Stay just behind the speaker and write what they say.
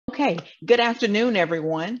Okay, good afternoon,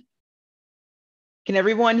 everyone. Can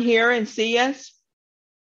everyone hear and see us?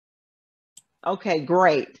 Okay,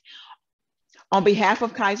 great. On behalf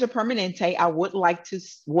of Kaiser Permanente, I would like to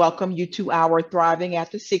welcome you to our Thriving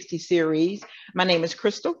After 60 series. My name is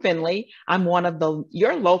Crystal Finley. I'm one of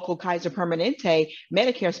your local Kaiser Permanente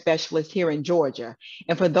Medicare specialists here in Georgia.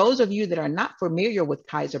 And for those of you that are not familiar with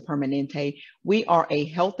Kaiser Permanente, we are a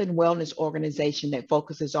health and wellness organization that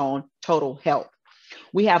focuses on total health.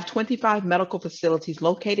 We have 25 medical facilities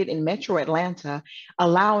located in Metro Atlanta,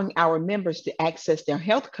 allowing our members to access their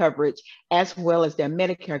health coverage as well as their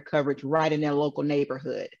Medicare coverage right in their local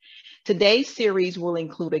neighborhood. Today's series will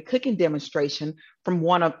include a cooking demonstration from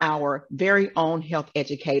one of our very own health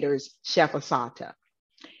educators, Chef Asata.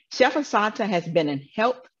 Chef Asata has been a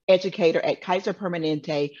health educator at Kaiser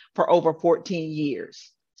Permanente for over 14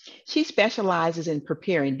 years. She specializes in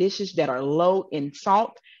preparing dishes that are low in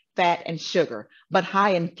salt, fat, and sugar, but high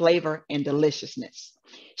in flavor and deliciousness.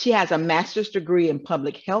 She has a master's degree in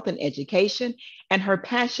public health and education, and her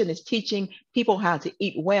passion is teaching people how to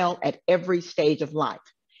eat well at every stage of life.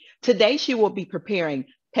 Today, she will be preparing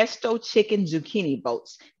Pesto Chicken Zucchini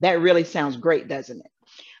Boats. That really sounds great, doesn't it?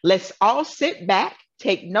 Let's all sit back,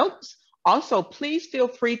 take notes. Also, please feel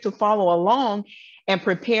free to follow along and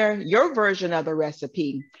prepare your version of the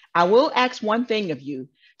recipe. I will ask one thing of you,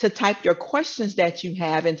 to type your questions that you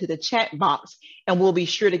have into the chat box, and we'll be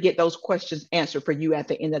sure to get those questions answered for you at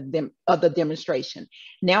the end of the demonstration.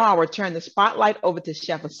 Now I'll return the spotlight over to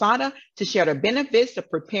Chef Asata to share the benefits of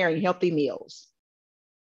preparing healthy meals.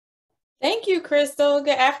 Thank you, Crystal.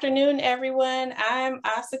 Good afternoon, everyone. I'm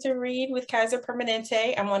Asata Reed with Kaiser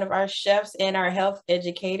Permanente. I'm one of our chefs and our health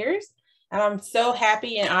educators. And I'm so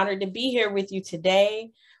happy and honored to be here with you today.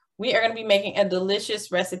 We are going to be making a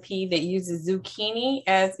delicious recipe that uses zucchini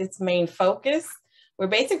as its main focus. We're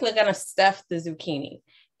basically going to stuff the zucchini.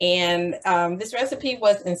 And this recipe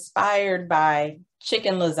was inspired by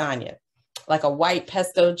chicken lasagna, like a white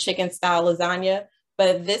pesto chicken style lasagna.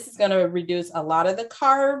 But this is going to reduce a lot of the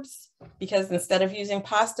carbs because instead of using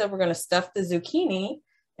pasta, we're going to stuff the zucchini.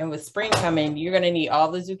 And with spring coming, you're going to need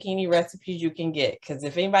all the zucchini recipes you can get. Because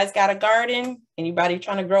if anybody's got a garden, anybody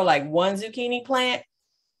trying to grow like one zucchini plant,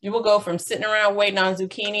 you will go from sitting around waiting on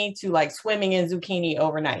zucchini to like swimming in zucchini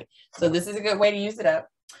overnight. So this is a good way to use it up.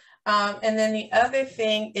 And then the other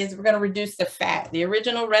thing is we're going to reduce the fat. The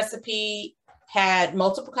original recipe had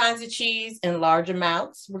multiple kinds of cheese in large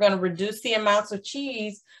amounts. We're going to reduce the amounts of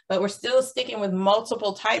cheese, but we're still sticking with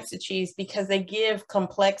multiple types of cheese because they give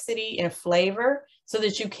complexity and flavor so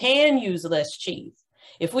that you can use less cheese.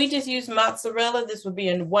 If we just use mozzarella, this would be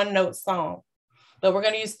a one-note song. But we're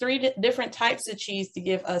going to use three different types of cheese to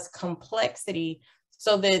give us complexity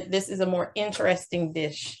so that this is a more interesting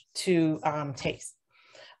dish to taste.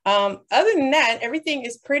 Other than that, everything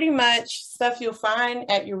is pretty much stuff you'll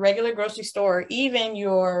find at your regular grocery store, or even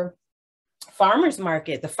your farmer's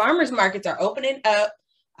market. The farmer's markets are opening up,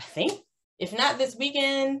 I think, if not this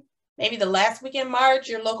weekend, maybe the last weekend in March,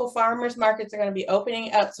 your local farmer's markets are going to be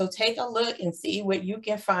opening up. So take a look and see what you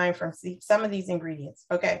can find from some of these ingredients.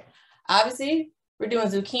 Okay, obviously, we're doing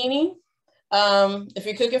zucchini. If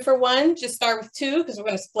you're cooking for one, just start with two because we're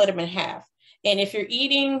going to split them in half. And if you're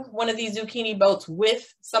eating one of these zucchini boats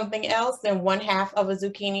with something else, then 1/2 of a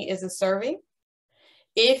zucchini is a serving.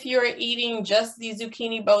 If you're eating just these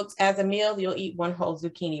zucchini boats as a meal, you'll eat one whole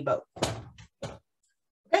zucchini boat.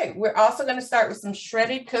 Okay, we're also going to start with some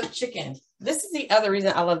shredded cooked chicken. This is the other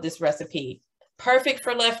reason I love this recipe. Perfect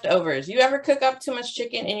for leftovers. You ever cook up too much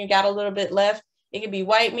chicken and you got a little bit left? It could be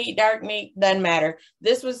white meat, dark meat, doesn't matter.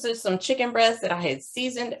 This was just some chicken breast that I had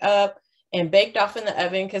seasoned up and baked off in the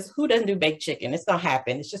oven because who doesn't do baked chicken? It's going to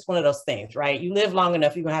happen. It's just one of those things, right? You live long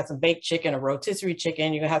enough, you're going to have some baked chicken or rotisserie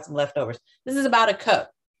chicken. You're going to have some leftovers. This is about a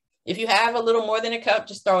cup. If you have a little more than a cup,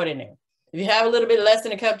 just throw it in there. If you have a little bit less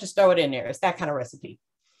than a cup, just throw it in there. It's that kind of recipe.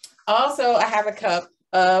 Also, I have a cup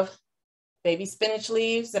of baby spinach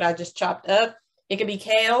leaves that I just chopped up. It could be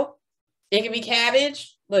kale. It could be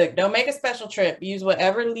cabbage. Look, don't make a special trip. Use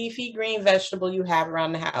whatever leafy green vegetable you have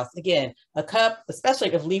around the house. Again, a cup,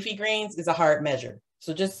 especially of leafy greens, is a hard measure.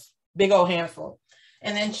 So just big old handful.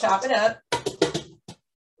 And then chop it up.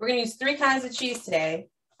 We're going to use 3 kinds of cheese today.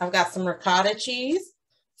 I've got some ricotta cheese.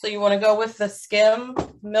 So you want to go with the skim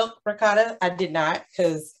milk ricotta? I did not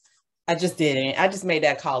because I just didn't. I just made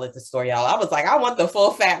that call at the store, y'all. I was like, I want the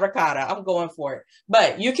full fat ricotta. I'm going for it.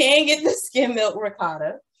 But you can get the skim milk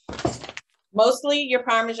ricotta. Mostly your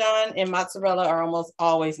Parmesan and mozzarella are almost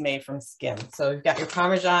always made from skim. So you've got your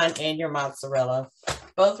Parmesan and your mozzarella,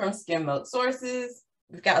 both from skim milk sources.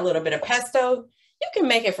 We've got a little bit of pesto. You can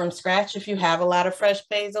make it from scratch if you have a lot of fresh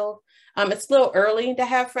basil. It's a little early to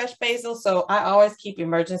have fresh basil, so I always keep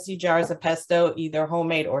emergency jars of pesto, either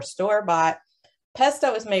homemade or store-bought.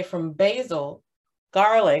 Pesto is made from basil,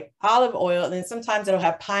 garlic, olive oil, and then sometimes it'll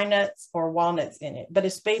have pine nuts or walnuts in it. But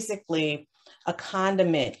it's basically a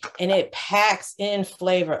condiment, and it packs in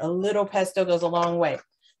flavor. A little pesto goes a long way.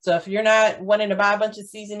 So if you're not wanting to buy a bunch of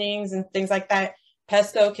seasonings and things like that,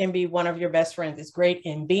 pesto can be one of your best friends. It's great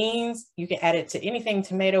in beans. You can add it to anything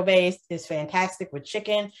tomato-based. It's fantastic with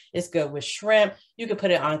chicken. It's good with shrimp. You can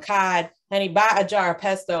put it on cod. Honey, buy a jar of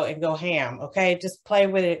pesto and go ham, okay? Just play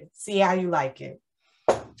with it. See how you like it.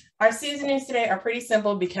 Our seasonings today are pretty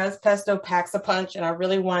simple because pesto packs a punch, and I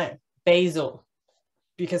really want basil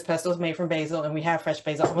because pesto is made from basil and we have fresh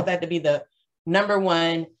basil. I want that to be the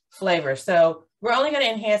 #1 flavor. So we're only going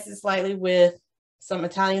to enhance it slightly with some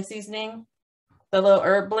Italian seasoning. The little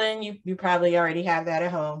herb blend, you probably already have that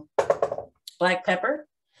at home. Black pepper,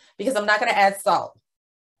 because I'm not going to add salt.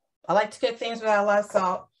 I like to cook things without a lot of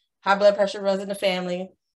salt. High blood pressure runs in the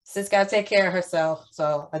family. Sis got to take care of herself.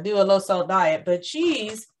 So I do a low salt diet, but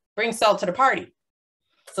cheese brings salt to the party.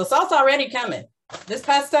 So salt's already coming. This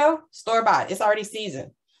pesto, store-bought, it's already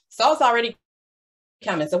seasoned. Salt's already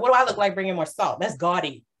coming. So what do I look like bringing more salt? That's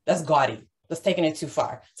gaudy. That's gaudy. That's taking it too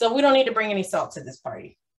far. So we don't need to bring any salt to this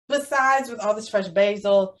party. Besides, with all this fresh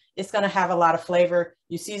basil, it's going to have a lot of flavor.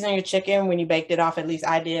 You season your chicken when you baked it off. At least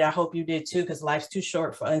I did. I hope you did too, because life's too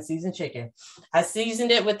short for unseasoned chicken. I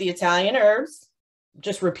seasoned it with the Italian herbs,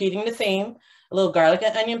 just repeating the theme. A little garlic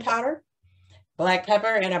and onion powder, black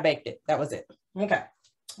pepper, and I baked it. That was it. Okay.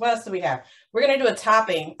 What else do we have? We're going to do a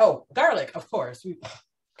topping. Oh, garlic, of course.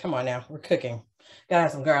 Come on now. We're cooking. Got to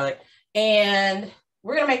have some garlic. And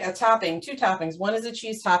we're going to make a topping, 2 toppings. One is a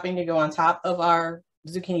cheese topping to go on top of our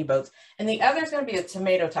zucchini boats, and the other is going to be a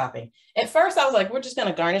tomato topping. At first I was like, we're just going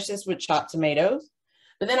to garnish this with chopped tomatoes,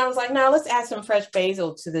 but then I was like, no, let's add some fresh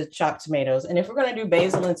basil to the chopped tomatoes. And if we're going to do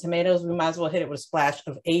basil and tomatoes, we might as well hit it with a splash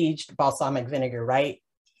of aged balsamic vinegar, right,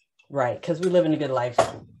 because we live in a good life.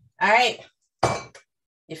 All right,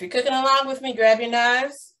 if you're cooking along with me, grab your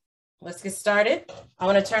knives. Let's get started. I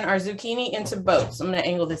want to turn our zucchini into boats. I'm going to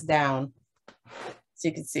angle this down so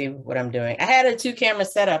you can see what I'm doing. I had a 2-camera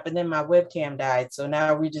setup and then my webcam died. So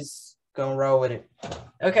now we just gonna roll with it.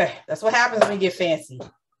 Okay, that's what happens when we get fancy.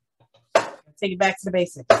 Take it back to the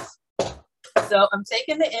basics. So I'm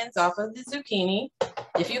taking the ends off of the zucchini.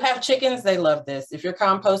 If you have chickens, they love this. If you're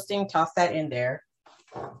composting, toss that in there.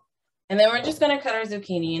 And then we're just gonna cut our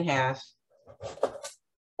zucchini in half.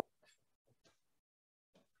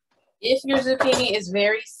 If your zucchini is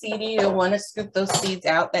very seedy, you'll want to scoop those seeds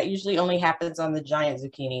out. That usually only happens on the giant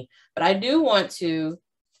zucchini. But I do want to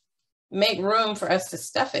make room for us to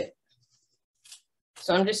stuff it.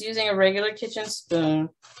 So I'm just using a regular kitchen spoon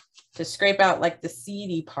to scrape out like the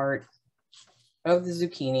seedy part of the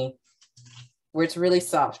zucchini where it's really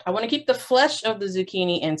soft. I want to keep the flesh of the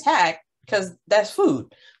zucchini intact because that's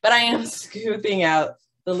food. But I am scooping out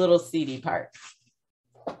the little seedy part.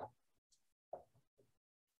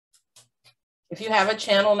 If you have a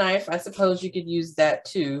channel knife, I suppose you could use that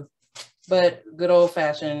too, but good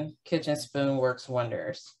old-fashioned kitchen spoon works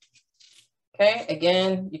wonders. Okay,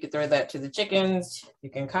 again, you could throw that to the chickens. You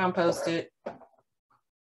can compost it.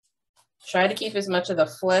 Try to keep as much of the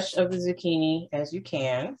flesh of the zucchini as you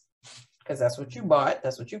can, because that's what you bought,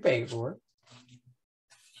 that's what you paid for.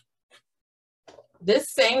 This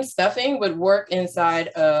same stuffing would work inside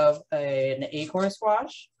of an acorn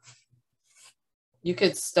squash. You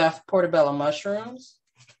could stuff portobello mushrooms.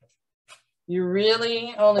 You're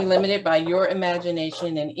really only limited by your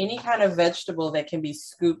imagination and any kind of vegetable that can be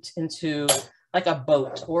scooped into like a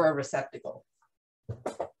boat or a receptacle.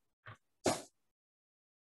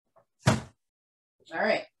 All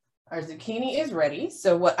right, our zucchini is ready.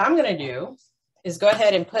 So what I'm gonna do is go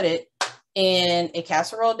ahead and put it in a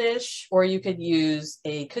casserole dish, or you could use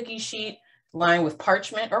a cookie sheet lined with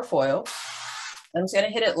parchment or foil. I'm just going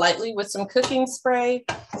to hit it lightly with some cooking spray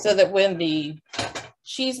so that when the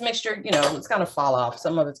cheese mixture, you know, it's going to fall off.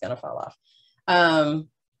 Some of it's going to fall off.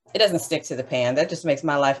 It doesn't stick to the pan. That just makes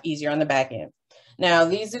my life easier on the back end. Now,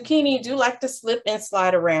 these zucchini do like to slip and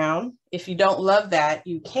slide around. If you don't love that,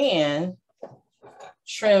 you can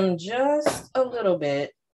trim just a little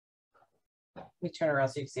bit. Let me turn around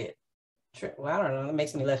so you can see it. Well, I don't know. That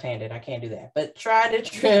makes me left-handed. I can't do that. But try to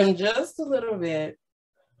trim just a little bit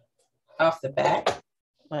off the back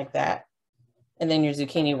like that, and then your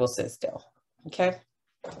zucchini will sit still. Okay,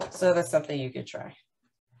 so that's something you could try.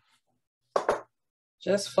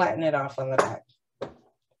 Just flatten it off on the back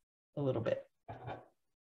a little bit.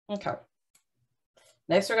 Okay,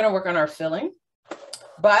 next we're going to work on our filling.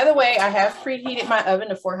 By the way, I have preheated my oven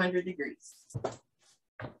to 400 degrees.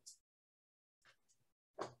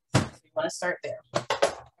 You want to start there.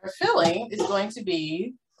 Our filling is going to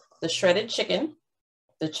be the shredded chicken,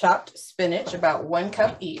 the chopped spinach, about 1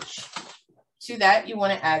 cup each. To that, you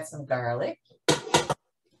want to add some garlic, the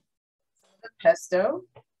pesto,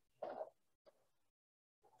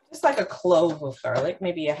 just like a clove of garlic,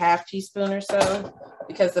 maybe a ½ teaspoon or so,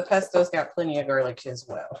 because the pesto's got plenty of garlic as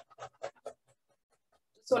well.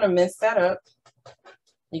 Just want to mince that up.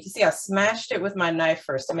 You can see I smashed it with my knife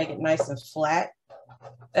first to make it nice and flat.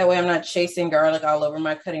 That way I'm not chasing garlic all over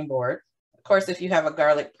my cutting board. Of course, if you have a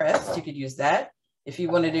garlic press, you could use that. If you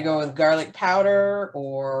wanted to go with garlic powder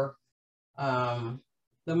or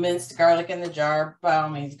the minced garlic in the jar, by all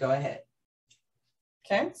means, go ahead.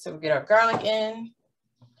 Okay, so we get our garlic in.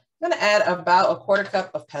 I'm gonna add about a ¼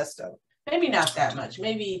 cup of pesto. Maybe not that much,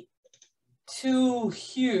 maybe 2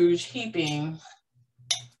 huge heaping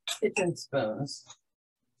kitchen spoons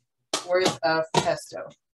worth of pesto.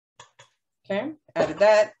 Okay, added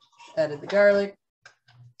that, added the garlic.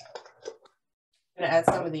 I'm gonna add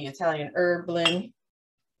some of the Italian herb blend.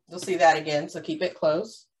 You'll see that again, so keep it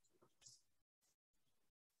close.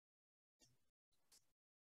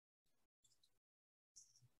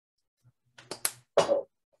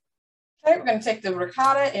 Okay, we're gonna take the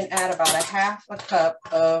ricotta and add about a ½ cup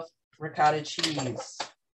of ricotta cheese.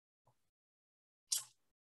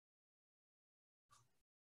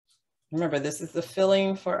 Remember, this is the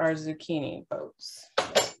filling for our zucchini boats.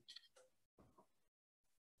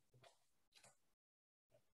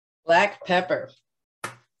 Black pepper.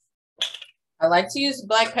 I like to use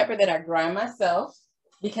black pepper that I grind myself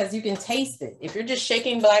because you can taste it. If you're just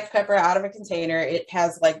shaking black pepper out of a container, it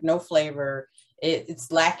has like no flavor.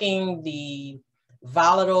 It's lacking the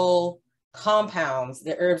volatile compounds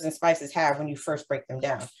that herbs and spices have when you first break them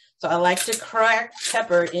down. So I like to crack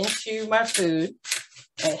pepper into my food.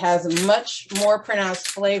 It has much more pronounced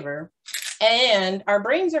flavor. And our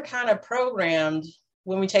brains are kind of programmed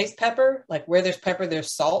when we taste pepper, like where there's pepper,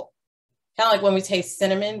 there's salt. Kind of like when we taste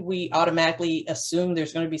cinnamon, we automatically assume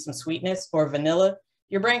there's going to be some sweetness, or vanilla.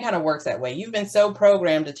 Your brain kind of works that way. You've been so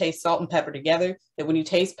programmed to taste salt and pepper together that when you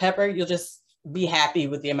taste pepper, you'll just be happy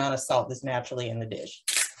with the amount of salt that's naturally in the dish.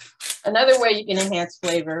 Another way you can enhance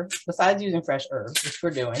flavor, besides using fresh herbs, which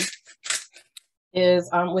we're doing, is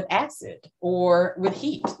with acid or with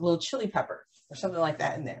heat, a little chili pepper or something like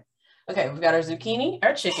that in there. Okay, we've got our zucchini,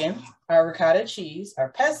 our chicken, our ricotta cheese, our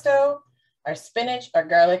pesto, our spinach, our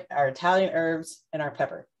garlic, our Italian herbs, and our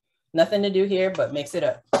pepper. Nothing to do here but mix it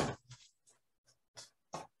up.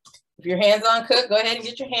 If you're hands-on cook, go ahead and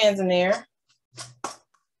get your hands in there.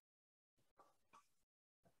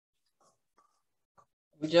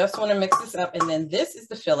 We just want to mix this up, and then this is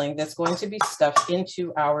the filling that's going to be stuffed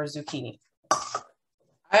into our zucchini.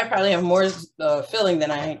 I probably have more filling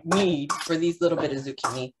than I need for these little bit of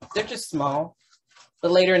zucchini. They're just small,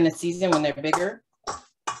 but later in the season when they're bigger,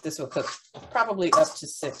 this will cook probably up to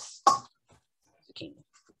 6 zucchini.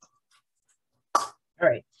 All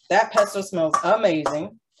right, that pesto smells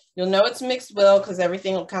amazing. You'll know it's mixed well because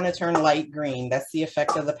everything will kind of turn light green. That's the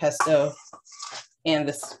effect of the pesto and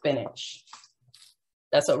the spinach.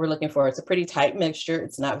 That's what we're looking for. It's a pretty tight mixture.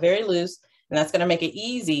 It's not very loose, and that's going to make it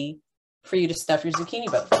easy for you to stuff your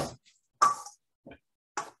zucchini boats.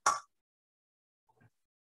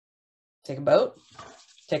 Take a boat,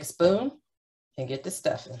 take a spoon, and get the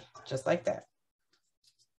stuffing, just like that.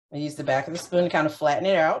 I use the back of the spoon to kind of flatten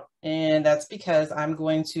it out, and that's because I'm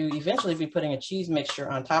going to eventually be putting a cheese mixture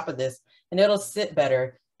on top of this, and it'll sit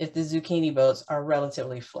better if the zucchini boats are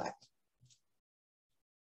relatively flat.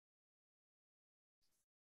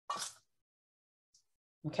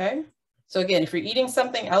 Okay, so again, if you're eating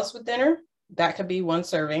something else with dinner, that could be 1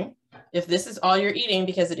 serving. If this is all you're eating,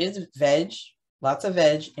 because it is veg, lots of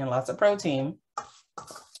veg and lots of protein,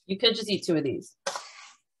 you could just eat 2 of these.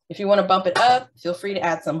 If you want to bump it up, feel free to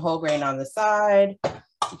add some whole grain on the side.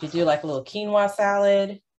 You could do like a little quinoa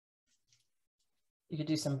salad. You could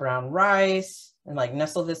do some brown rice and like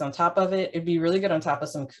nestle this on top of it. It'd be really good on top of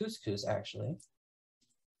some couscous, actually.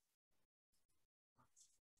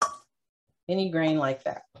 Any grain like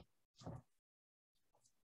that.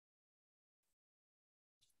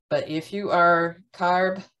 But if you are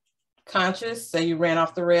carb conscious, say you ran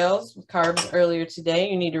off the rails with carbs earlier today,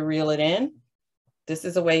 you need to reel it in. This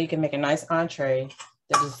is a way you can make a nice entree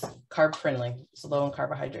that is carb friendly. It's low in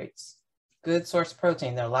carbohydrates. Good source of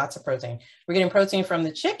protein. There are lots of protein. We're getting protein from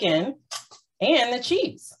the chicken and the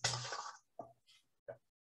cheese.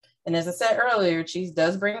 And as I said earlier, cheese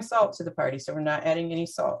does bring salt to the party, so we're not adding any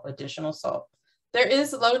salt, additional salt. There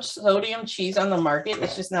is low sodium cheese on the market.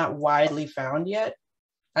 It's just not widely found yet.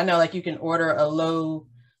 I know, like, you can order a low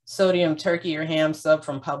sodium turkey or ham sub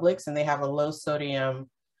from Publix, and they have a low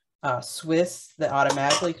sodium Swiss that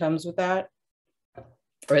automatically comes with that,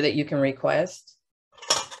 or that you can request.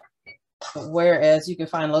 Whereas you can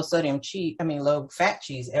find low fat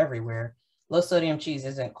cheese everywhere. Low sodium cheese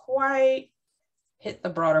isn't quite hit the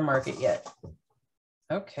broader market yet.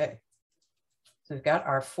 Okay. So we've got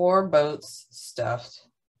our 4 boats stuffed.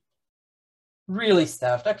 Really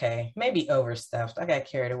stuffed. Okay. Maybe overstuffed. I got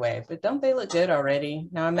carried away, but don't they look good already?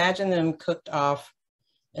 Now imagine them cooked off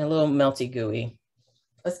and a little melty gooey.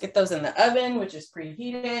 Let's get those in the oven, which is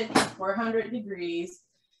preheated, 400 degrees.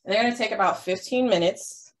 And they're going to take about 15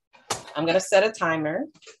 minutes. I'm going to set a timer.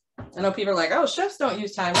 I know people are like, oh, chefs don't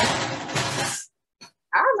use timers.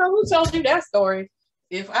 I don't know who told you that story.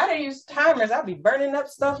 If I didn't use timers, I'd be burning up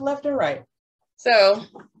stuff left and right. So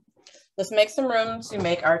let's make some room to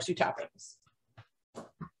make our 2 toppings.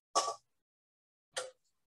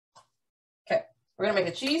 Okay, we're going to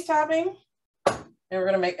make a cheese topping, and we're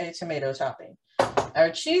going to make a tomato topping. Our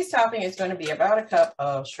cheese topping is going to be about a cup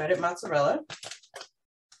of shredded mozzarella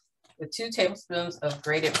with 2 tablespoons of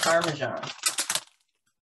grated Parmesan.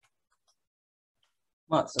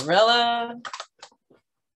 Mozzarella.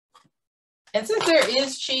 And since there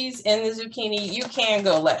is cheese in the zucchini, you can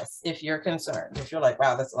go less if you're concerned. If you're like,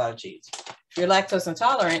 wow, that's a lot of cheese. If you're lactose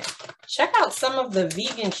intolerant, check out some of the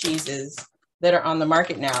vegan cheeses that are on the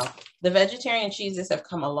market now. The vegetarian cheeses have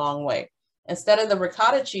come a long way. Instead of the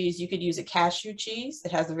ricotta cheese, you could use a cashew cheese.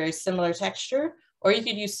 It has a very similar texture, or you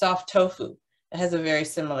could use soft tofu. It has a very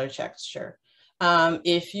similar texture.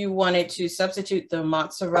 If you wanted to substitute the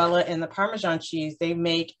mozzarella and the Parmesan cheese, they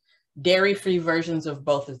make dairy-free versions of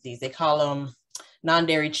both of these. They call them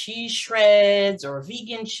non-dairy cheese shreds or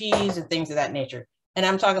vegan cheese and things of that nature. And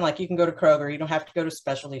I'm talking like you can go to Kroger. You don't have to go to a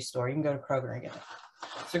specialty store. You can go to Kroger and get it.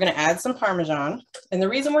 So we're going to add some Parmesan. And the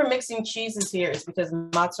reason we're mixing cheeses here is because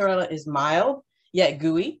mozzarella is mild yet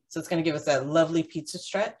gooey. So it's going to give us that lovely pizza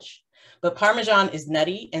stretch. But Parmesan is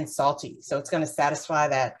nutty and salty. So it's going to satisfy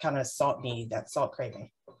that kind of salt need, that salt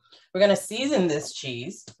craving. We're going to season this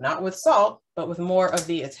cheese, not with salt, but with more of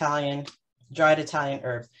the dried Italian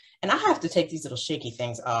herbs. And I have to take these little shaky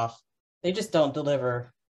things off. They just don't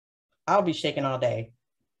deliver. I'll be shaking all day.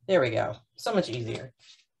 There we go. So much easier.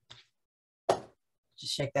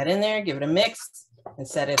 Just shake that in there, give it a mix, and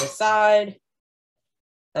set it aside.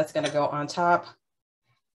 That's going to go on top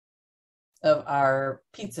of our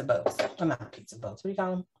pizza boats. Oh, not pizza boats. What do you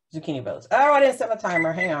call them? Zucchini boats. Oh, I didn't set my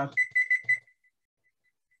timer. Hang on.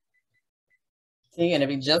 So you're going to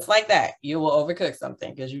be just like that. You will overcook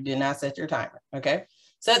something because you did not set your timer. Okay.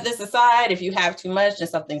 Set this aside. If you have too much and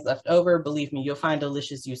something's left over, believe me, you'll find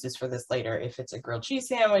delicious uses for this later. If it's a grilled cheese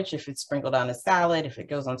sandwich, if it's sprinkled on a salad, if it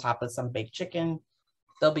goes on top of some baked chicken,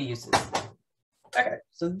 there'll be uses. Okay.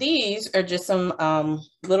 So these are just some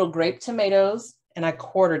little grape tomatoes, and I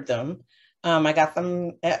quartered them. I got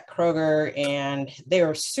them at Kroger, and they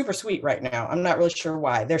are super sweet right now. I'm not really sure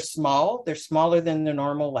why. They're small. They're smaller than the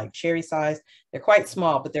normal, like cherry size. They're quite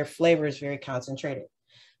small, but their flavor is very concentrated.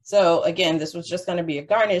 So again, this was just going to be a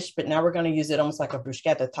garnish, but now we're going to use it almost like a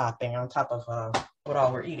bruschetta topping on top of what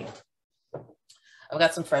all we're eating. I've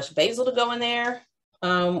got some fresh basil to go in there.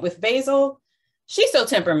 With basil, she's so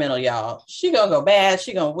temperamental, y'all. She gonna go bad.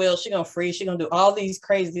 She gonna wilt. She gonna freeze. She gonna do all these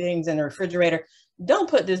crazy things in the refrigerator. Don't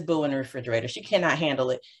put this boo in the refrigerator. She cannot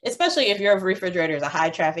handle it, especially if your refrigerator is a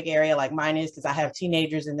high traffic area like mine is, because I have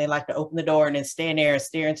teenagers and they like to open the door and then stand there and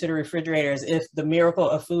stare into the refrigerator as if the miracle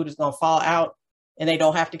of food is going to fall out and they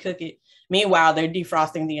don't have to cook it. Meanwhile, they're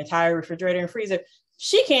defrosting the entire refrigerator and freezer.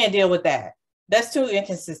 She can't deal with that. That's too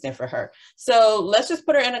inconsistent for her. So let's just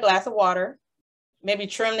put her in a glass of water, maybe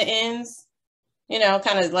trim the ends, you know,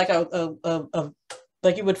 kind of like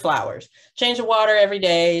like you would flowers. Change the water every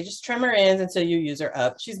day. Just trim her ends until you use her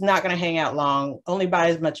up. She's not going to hang out long. Only buy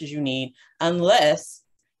as much as you need, unless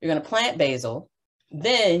you're going to plant basil.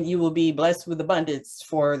 Then you will be blessed with abundance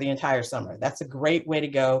for the entire summer. That's a great way to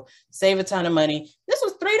go. Save a ton of money. This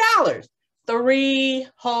was $3. $3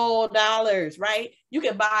 whole dollars, right? You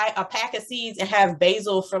can buy a pack of seeds and have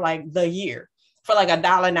basil for like the year. For like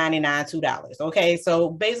 $1.99, $2. Okay. So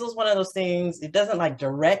basil is one of those things. It doesn't like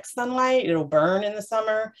direct sunlight. It'll burn in the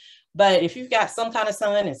summer. But if you've got some kind of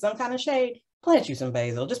sun and some kind of shade, plant you some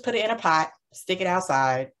basil. Just put it in a pot, stick it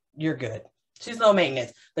outside. You're good. She's low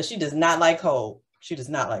maintenance, but she does not like cold. She does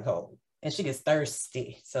not like cold. And she gets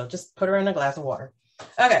thirsty. So just put her in a glass of water.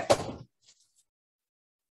 Okay. I'm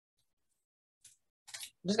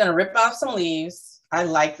just going to rip off some leaves. I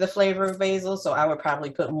like the flavor of basil, so I would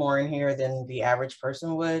probably put more in here than the average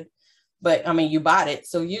person would. But I mean, you bought it,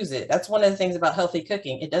 so use it. That's one of the things about healthy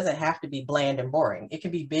cooking. It doesn't have to be bland and boring. It can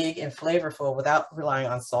be big and flavorful without relying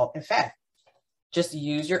on salt and fat. just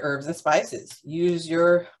use your herbs and spices. Use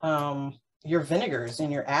your vinegars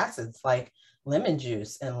and your acids like lemon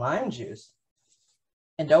juice and lime juice.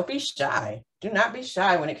 And don't be shy. Do not be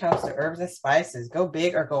shy when it comes to herbs and spices. Go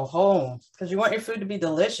big or go home, because you want your food to be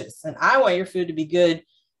delicious. And I want your food to be good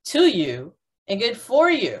to you and good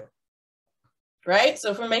for you, right?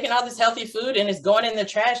 So if we're making all this healthy food and it's going in the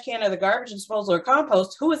trash can or the garbage disposal or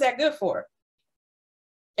compost, who is that good for?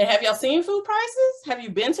 And have y'all seen food prices? Have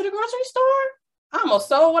you been to the grocery store? I almost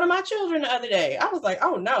sold one of my children the other day. I was like,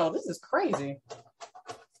 oh no, this is crazy.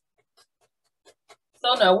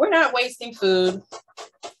 So no, we're not wasting food.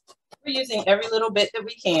 We're using every little bit that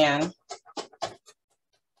we can.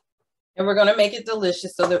 And we're going to make it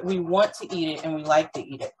delicious so that we want to eat it and we like to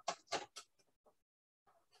eat it.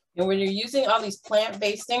 And when you're using all these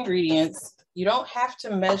plant-based ingredients, you don't have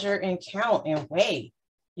to measure and count and weigh.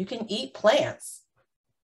 You can eat plants.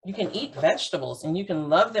 You can eat vegetables and you can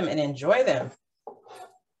love them and enjoy them.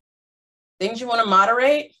 Things you want to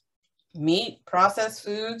moderate: meat, processed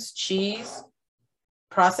foods, cheese,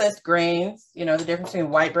 processed grains, you know, the difference between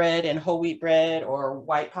white bread and whole wheat bread, or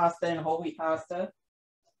white pasta and whole wheat pasta.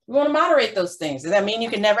 You want to moderate those things. Does that mean you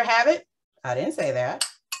can never have it? I didn't say that.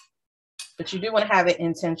 But you do want to have it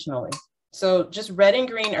intentionally. So just red and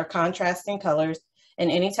green are contrasting colors. And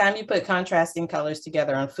anytime you put contrasting colors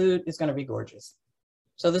together on food, it's going to be gorgeous.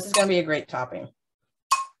 So this is going to be a great topping.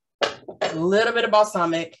 A little bit of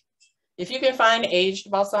balsamic. If you can find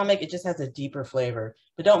aged balsamic, it just has a deeper flavor.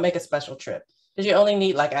 But don't make a special trip, because you only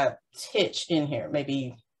need like a titch in here,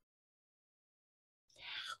 maybe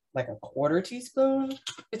like a quarter teaspoon.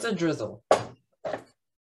 It's a drizzle.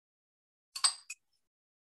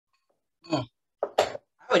 I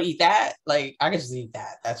would eat that. Like, I could just eat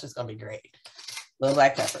that. That's just gonna be great. Little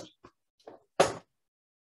black pepper.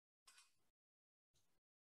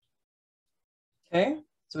 Okay,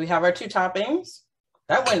 so we have our two toppings.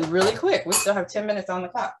 That went really quick. We still have 10 minutes on the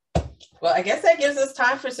clock. Well, I guess that gives us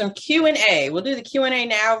time for some Q&A. We'll do the Q&A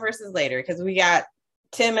now versus later, because we got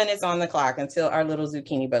 10 minutes on the clock until our little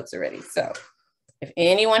zucchini boats are ready. So if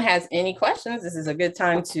anyone has any questions, this is a good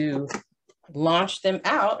time to launch them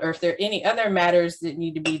out. Or if there are any other matters that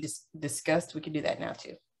need to be discussed, we can do that now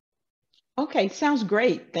too. Okay, sounds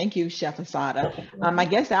great. Thank you, Chef Asata. I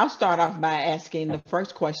guess I'll start off by asking the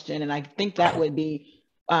first question, and I think that would be,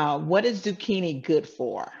 what is zucchini good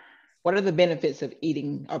for? What are the benefits of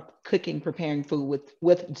eating or cooking, preparing food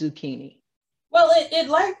with zucchini? Well, it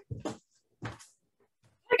like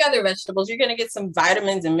other vegetables, you're going to get some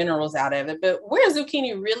vitamins and minerals out of it. But where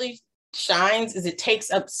zucchini really shines is it takes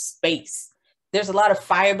up space. There's a lot of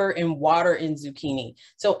fiber and water in zucchini.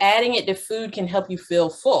 So adding it to food can help you feel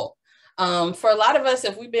full. For a lot of us,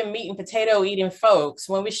 if we've been meat and potato eating folks,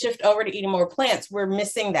 when we shift over to eating more plants, we're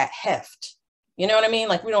missing that heft. You know what I mean?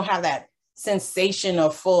 Like, we don't have that sensation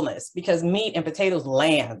of fullness, because meat and potatoes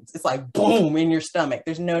lands. It's like boom in your stomach.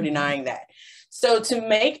 There's no denying that. So to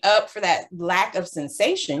make up for that lack of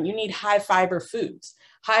sensation, you need high fiber foods,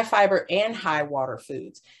 high fiber and high water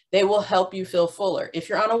foods. They will help you feel fuller. If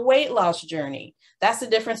you're on a weight loss journey, that's the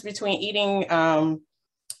difference between eating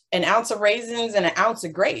an ounce of raisins and an ounce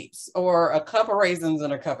of grapes, or a cup of raisins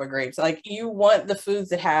and a cup of grapes. Like, you want the foods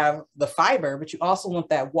that have the fiber, but you also want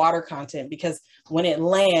that water content, because when it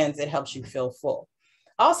lands, it helps you feel full.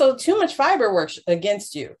 Also, too much fiber works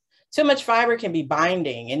against you. Too much fiber can be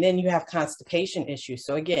binding, and then you have constipation issues.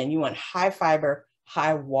 So again, you want high fiber,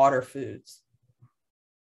 high water foods.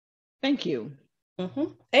 Thank you.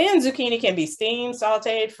 And zucchini can be steamed,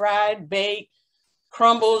 sauteed, fried, baked,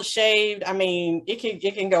 crumbled, shaved. I mean, it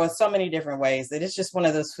can go in so many different ways. That it's just one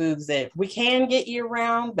of those foods that we can get year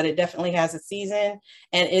round, but it definitely has a season,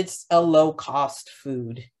 and it's a low cost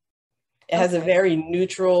food. It has a very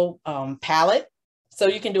neutral palate. So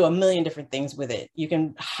you can do a million different things with it. You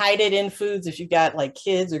can hide it in foods if you've got like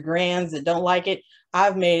kids or grands that don't like it.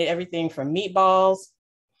 I've made everything from meatballs,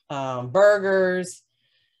 burgers,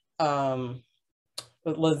 with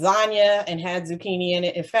lasagna, and had zucchini in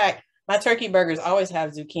it. In fact, my turkey burgers always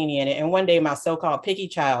have zucchini in it. And one day my so-called picky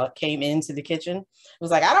child came into the kitchen. It was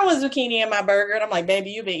like, I don't want zucchini in my burger. And I'm like,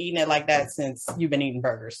 baby, you've been eating it like that since you've been eating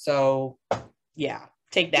burgers. So yeah,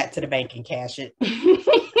 take that to the bank and cash it.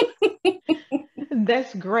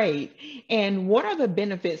 That's great. And what are the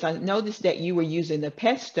benefits? I noticed that you were using the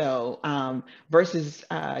pesto versus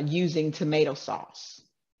using tomato sauce.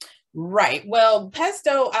 Right. Well,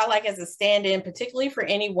 pesto I like as a stand-in, particularly for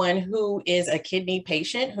anyone who is a kidney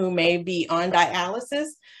patient who may be on dialysis,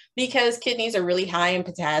 because kidneys are really high in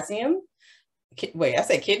potassium. Wait, I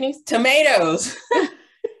said kidneys? Tomatoes.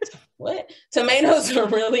 What? Tomatoes are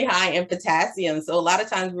really high in potassium. So a lot of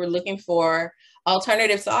times we're looking for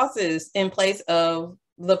alternative sauces in place of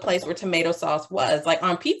the place where tomato sauce was, like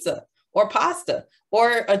on pizza or pasta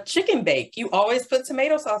or a chicken bake. You always put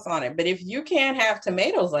tomato sauce on it. But if you can't have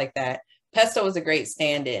tomatoes like that, pesto is a great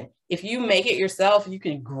stand-in. If you make it yourself, you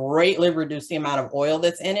can greatly reduce the amount of oil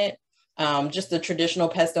that's in it. Just the traditional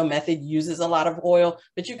pesto method uses a lot of oil,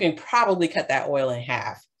 but you can probably cut that oil in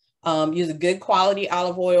half. Use a good quality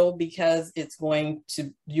olive oil because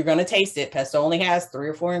you're going to taste it. Pesto only has 3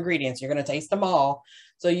 or 4 ingredients. You're going to taste them all.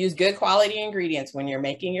 So use good quality ingredients when you're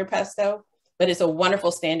making your pesto, but it's a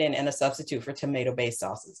wonderful stand-in and a substitute for tomato-based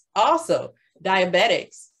sauces. Also,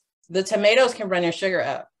 diabetics, the tomatoes can run your sugar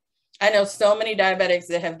up. I know so many diabetics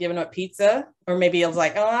that have given up pizza, or maybe it was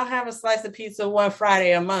like, oh, I'll have a slice of pizza one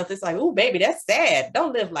Friday a month. It's like, oh, baby, that's sad.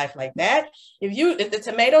 Don't live life like that. If the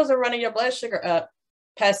tomatoes are running your blood sugar up,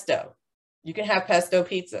 pesto. You can have pesto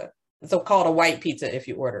pizza. It's called a white pizza if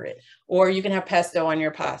you order it. Or you can have pesto on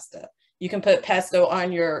your pasta. You can put pesto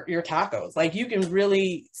on your tacos. Like, you can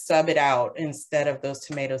really sub it out instead of those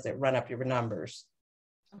tomatoes that run up your numbers.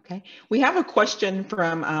 Okay. We have a question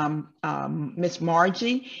from Miss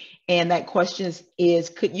Margie. And that question is,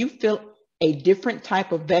 could you fill a different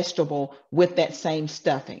type of vegetable with that same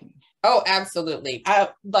stuffing? Oh, absolutely. I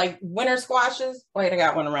like winter squashes. Wait, I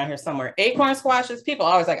got one around here somewhere. Acorn squashes. People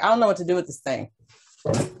are always like, I don't know what to do with this thing.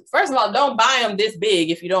 First of all, don't buy them this big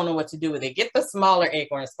if you don't know what to do with it. Get the smaller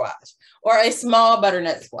acorn squash or a small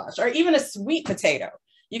butternut squash or even a sweet potato.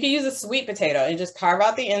 You can use a sweet potato and just carve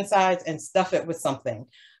out the insides and stuff it with something.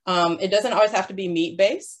 It doesn't always have to be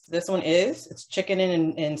meat-based. This one is. It's chicken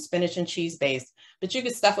and spinach and cheese-based. But you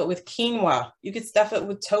could stuff it with quinoa. You could stuff it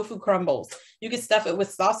with tofu crumbles. You could stuff it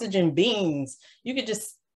with sausage and beans. You could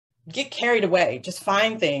just get carried away. Just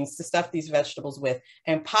find things to stuff these vegetables with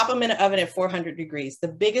and pop them in the oven at 400 degrees. The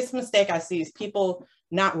biggest mistake I see is people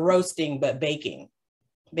not roasting, but baking.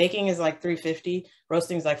 Baking is like 350.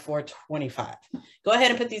 Roasting is like 425. Go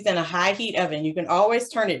ahead and put these in a high heat oven. You can always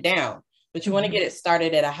turn it down, but you want to get it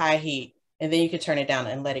started at a high heat, and then you can turn it down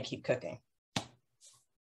and let it keep cooking.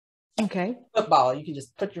 Okay. Football, you can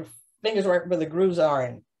just put your fingers right where the grooves are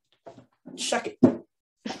and chuck it.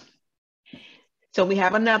 So we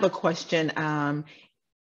have another question. And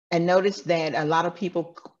notice that a lot of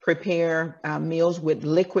people prepare meals with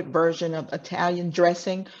liquid version of Italian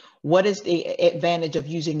dressing. What is the advantage of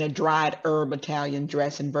using the dried herb Italian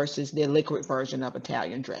dressing versus the liquid version of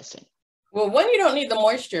Italian dressing? Well, one, you don't need the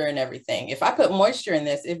moisture and everything. If I put moisture in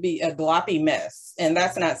this, it'd be a gloppy mess, and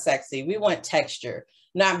that's not sexy. We want texture,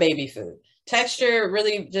 not baby food. Texture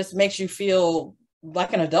really just makes you feel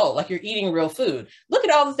like an adult, like you're eating real food. Look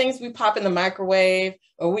at all the things we pop in the microwave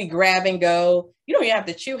or we grab and go. You don't even have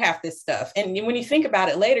to chew half this stuff. And when you think about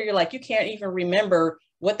it later, you're like, you can't even remember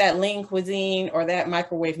what that lean cuisine or that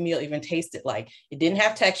microwave meal even tasted like. It didn't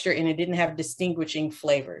have texture and it didn't have distinguishing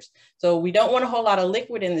flavors. So we don't want a whole lot of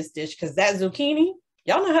liquid in this dish because that zucchini,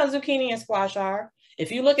 y'all know how zucchini and squash are.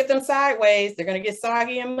 If you look at them sideways, they're going to get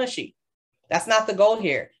soggy and mushy. That's not the goal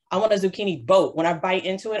here. I want a zucchini boat. When I bite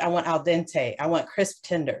into it, I want al dente. I want crisp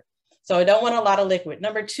tender. So I don't want a lot of liquid.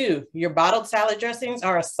 Number 2, your bottled salad dressings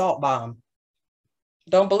are a salt bomb.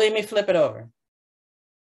 Don't believe me? Flip it over.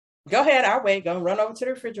 Go ahead, I'll wait. Go run over to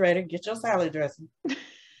the refrigerator, get your salad dressing.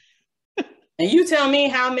 And you tell me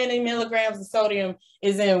how many milligrams of sodium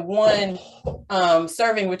is in one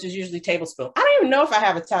serving, which is usually tablespoon. I don't even know if I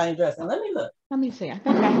have Italian dressing. Let me look. Let me see. I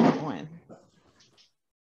think I have one.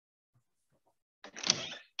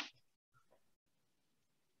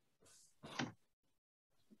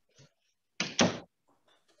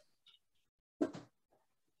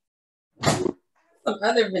 Some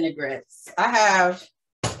other vinaigrettes. I have,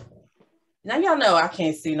 now y'all know I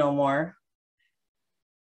can't see no more.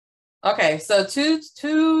 Okay, so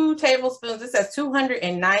two tablespoons. This says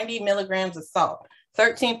 290 milligrams of salt,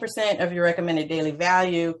 13% of your recommended daily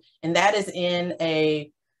value, and that is in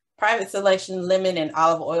a private selection lemon and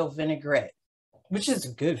olive oil vinaigrette, which is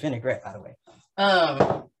a good vinaigrette, by the way.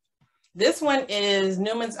 This one is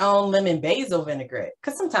Newman's Own lemon basil vinaigrette,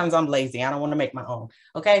 because sometimes I'm lazy. I don't want to make my own.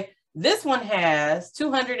 Okay, this one has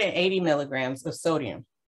 280 milligrams of sodium.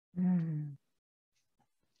 And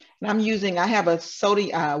I have a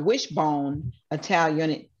wishbone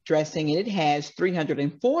Italian dressing, and it has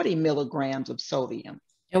 340 milligrams of sodium.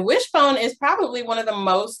 And Wishbone is probably one of the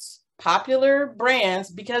most popular brands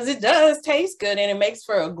because it does taste good and it makes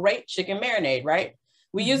for a great chicken marinade, right?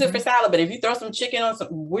 We use it for salad, but if you throw some chicken on some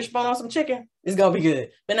Wishbone on some chicken, it's going to be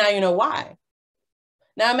good. But now you know why.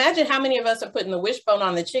 Now imagine how many of us are putting the Wishbone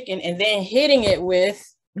on the chicken and then hitting it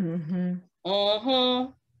with salt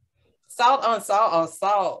on salt on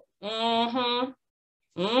salt.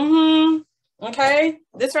 Okay,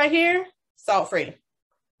 this right here, salt-free.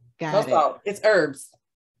 Got No it. salt. It's herbs.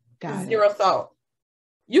 Got Zero it. salt.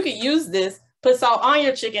 You could use this, put salt on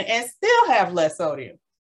your chicken, and still have less sodium.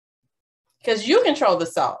 Because you control the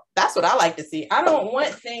salt. That's what I like to see. I don't want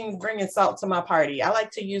things bringing salt to my party. I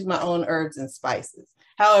like to use my own herbs and spices.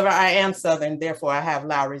 However, I am Southern, therefore I have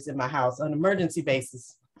Lowry's in my house on an emergency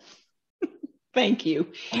basis. Thank you.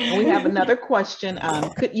 And we have another question.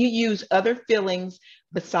 Could you use other fillings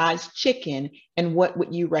besides chicken, and what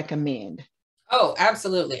would you recommend? Oh,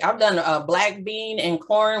 absolutely. I've done a black bean and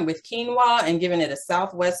corn with quinoa and given it a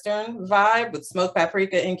Southwestern vibe with smoked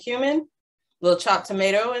paprika and cumin. A little chopped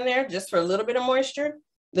tomato in there just for a little bit of moisture.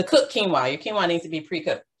 The cooked quinoa, your quinoa needs to be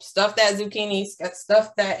pre-cooked. Stuff that zucchini,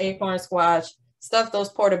 stuff that acorn squash, stuff those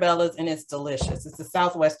portobellos, and it's delicious. It's a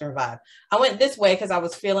Southwestern vibe. I went this way because I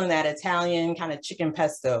was feeling that Italian kind of chicken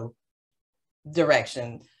pesto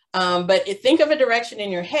direction. But think of a direction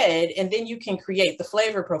in your head, and then you can create the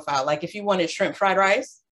flavor profile. Like if you wanted shrimp fried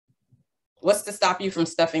rice, what's to stop you from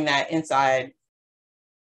stuffing that inside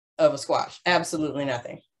of a squash? Absolutely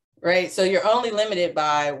nothing, right? So you're only limited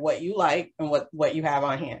by what you like and what you have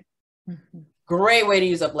on hand. Mm-hmm. Great way to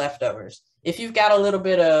use up leftovers. If you've got a little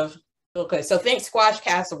bit of, okay, so think squash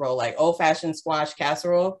casserole, like old-fashioned squash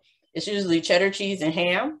casserole. It's usually cheddar cheese and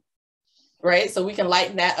ham. Right? So we can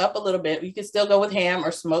lighten that up a little bit. You could still go with ham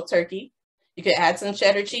or smoked turkey. You could add some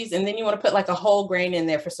cheddar cheese, and then you want to put like a whole grain in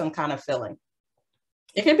there for some kind of filling.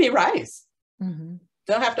 It could be rice. Mm-hmm.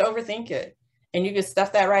 Don't have to overthink it. And you could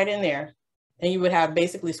stuff that right in there, and you would have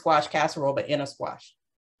basically squash casserole, but in a squash.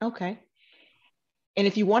 Okay. And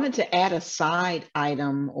if you wanted to add a side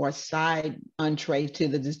item or a side entree to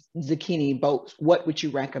the zucchini boats, what would you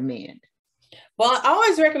recommend? Well, I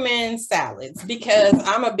always recommend salads because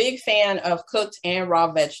I'm a big fan of cooked and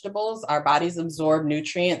raw vegetables. Our bodies absorb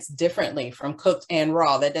nutrients differently from cooked and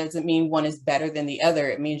raw. That doesn't mean one is better than the other.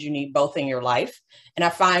 It means you need both in your life. And I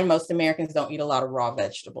find most Americans don't eat a lot of raw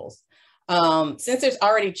vegetables. Since there's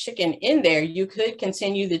already chicken in there, you could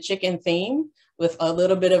continue the chicken theme with a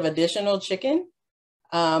little bit of additional chicken.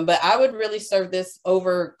 But I would really serve this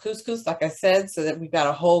over couscous, like I said, so that we've got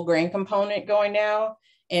a whole grain component going now.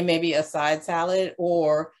 And maybe a side salad,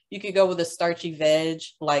 or you could go with a starchy veg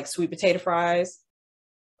like sweet potato fries,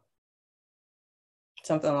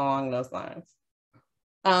 something along those lines.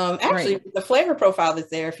 Actually, right. The flavor profile that's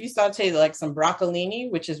there, if you saute like some broccolini,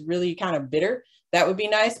 which is really kind of bitter, that would be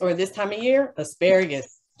nice. Or this time of year,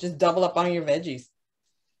 asparagus, just double up on your veggies.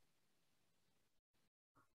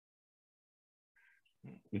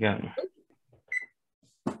 You got me.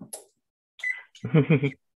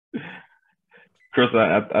 Chris,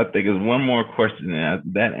 I think there's one more question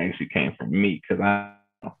that actually came from me because I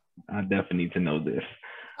definitely need to know this.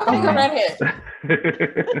 Okay, go right ahead.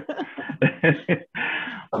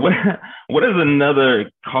 What is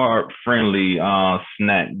another carb-friendly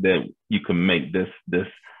snack that you can make this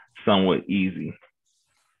somewhat easy?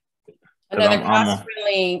 Another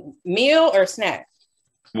carb-friendly meal or snack?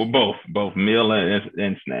 Well, both meal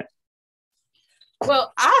and snack.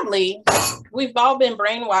 Well, oddly, we've all been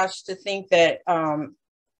brainwashed to think that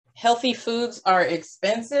healthy foods are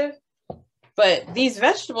expensive, but these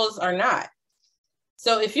vegetables are not.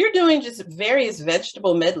 So if you're doing just various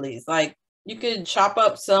vegetable medleys, like you could chop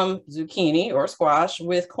up some zucchini or squash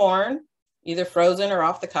with corn, either frozen or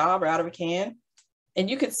off the cob or out of a can,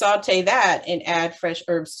 and you could saute that and add fresh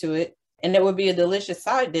herbs to it, and it would be a delicious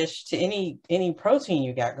side dish to any protein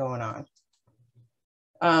you got going on.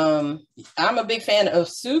 I'm a big fan of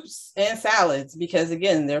soups and salads because,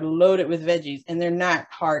 again, they're loaded with veggies and they're not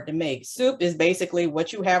hard to make. Soup is basically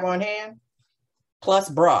what you have on hand plus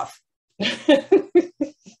broth. I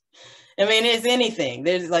mean, it's anything.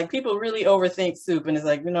 There's like people really overthink soup, and it's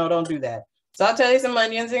like, don't do that. Saute some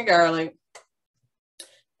onions and garlic,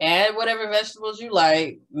 add whatever vegetables you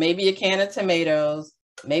like, maybe a can of tomatoes,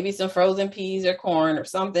 maybe some frozen peas or corn or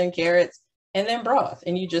something, carrots, and then broth,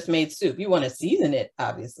 and you just made soup. You want to season it,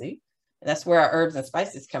 obviously. And that's where our herbs and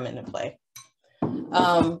spices come into play.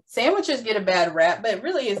 Sandwiches get a bad rap, but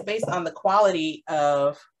really it's based on the quality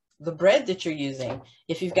of the bread that you're using.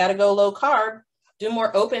 If you've got to go low carb, do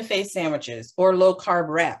more open face sandwiches or low carb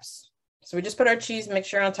wraps. So we just put our cheese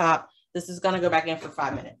mixture on top. This is going to go back in for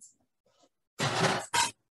 5 minutes.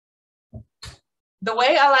 The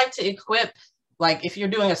way I like to equip, like if you're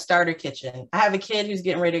doing a starter kitchen, I have a kid who's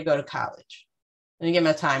getting ready to go to college. Let me get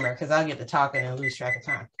my timer because I'll get to talking and lose track of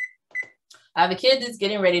time. I have a kid that's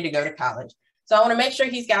getting ready to go to college. So I want to make sure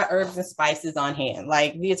he's got herbs and spices on hand,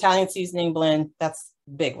 like the Italian seasoning blend. That's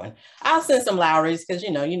a big one. I'll send some Lowry's because,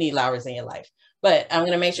 you need Lowry's in your life. But I'm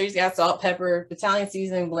going to make sure he's got salt, pepper, Italian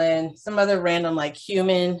seasoning blend, some other random like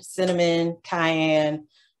cumin, cinnamon, cayenne,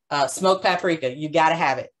 Smoked paprika, you got to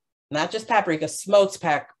have it. Not just paprika, smoked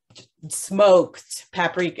paprika.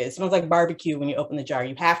 It smells like barbecue when you open the jar.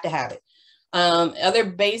 You have to have it. Other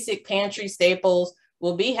basic pantry staples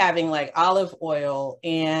will be having like olive oil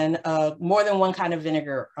and more than one kind of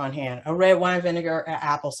vinegar on hand. A red wine vinegar, an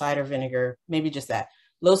apple cider vinegar, maybe just that.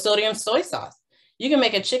 Low sodium soy sauce. You can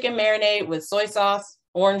make a chicken marinade with soy sauce,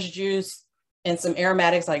 orange juice, and some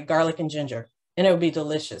aromatics like garlic and ginger, and it would be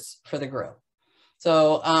delicious for the grill.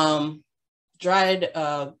 So dried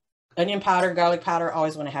onion powder, garlic powder,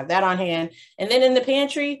 always want to have that on hand. And then in the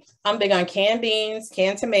pantry, I'm big on canned beans,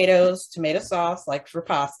 canned tomatoes, tomato sauce, like for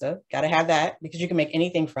pasta. Got to have that because you can make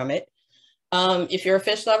anything from it. If you're a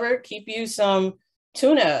fish lover, keep you some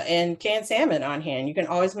tuna and canned salmon on hand. You can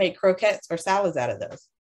always make croquettes or salads out of those.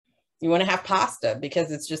 You want to have pasta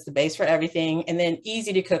because it's just the base for everything. And then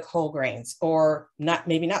easy to cook whole grains or not,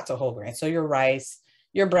 maybe not so whole grains. So your rice,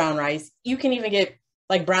 your brown rice, you can even get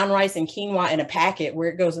like brown rice and quinoa in a packet where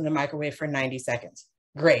it goes in the microwave for 90 seconds.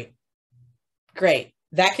 Great. Great.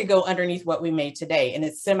 That could go underneath what we made today. And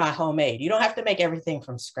it's semi-homemade. You don't have to make everything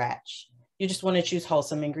from scratch. You just want to choose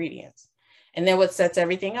wholesome ingredients. And then what sets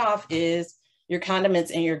everything off is your condiments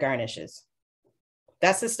and your garnishes.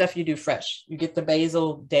 That's the stuff you do fresh. You get the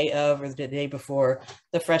basil day of or the day before,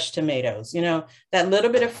 the fresh tomatoes. You know, that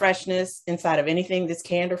little bit of freshness inside of anything that's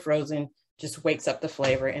canned or frozen just wakes up the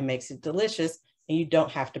flavor and makes it delicious. And you don't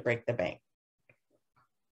have to break the bank.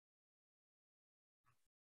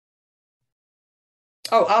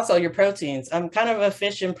 Oh, also your proteins. I'm kind of a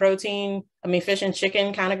fish and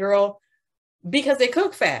chicken kind of girl because they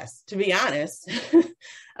cook fast, to be honest.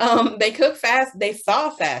 They cook fast, they thaw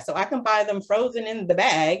fast. So I can buy them frozen in the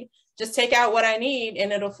bag, just take out what I need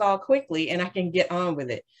and it'll thaw quickly and I can get on with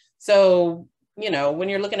it. So, you know, when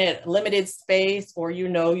you're looking at limited space or, you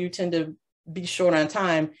know, you tend to be short on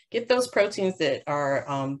time, get those proteins that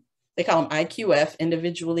are, they call them IQF,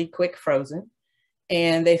 individually quick frozen,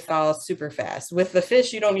 and they thaw super fast. With the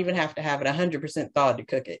fish, you don't even have to have it 100% thawed to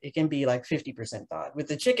cook it. It can be like 50% thawed. With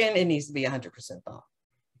the chicken, it needs to be 100% thawed.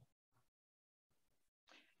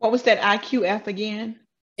 What was that IQF again?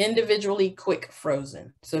 Individually quick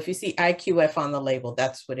frozen. So if you see IQF on the label,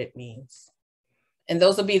 that's what it means. And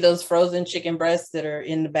those will be those frozen chicken breasts that are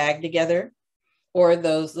in the bag together, or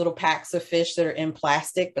those little packs of fish that are in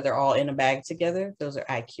plastic, but they're all in a bag together. Those are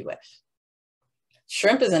IQF.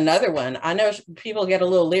 Shrimp is another one. I know people get a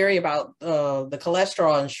little leery about the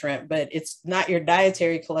cholesterol in shrimp, but it's not your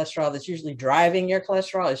dietary cholesterol that's usually driving your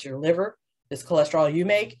cholesterol. It's your liver, this cholesterol you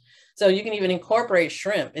make. So you can even incorporate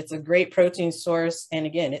shrimp. It's a great protein source. And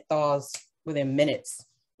again, it thaws within minutes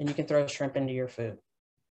and you can throw shrimp into your food.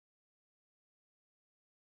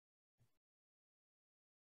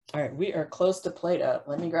 All right, we are close to plate up.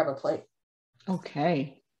 Let me grab a plate.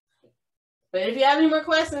 Okay. But if you have any more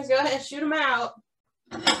questions, go ahead and shoot them out.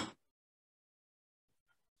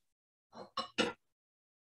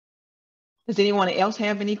 Does anyone else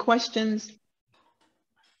have any questions?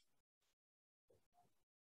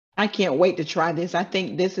 I can't wait to try this. I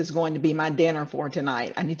think this is going to be my dinner for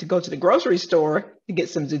tonight. I need to go to the grocery store to get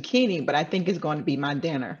some zucchini, but I think it's going to be my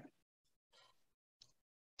dinner.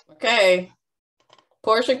 Okay.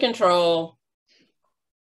 Portion control.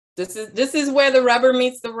 This is where the rubber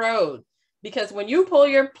meets the road. Because when you pull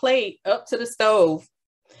your plate up to the stove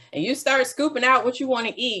and you start scooping out what you want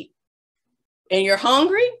to eat and you're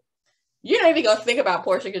hungry, you're not even going to think about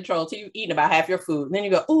portion control till you've eaten about half your food. And then you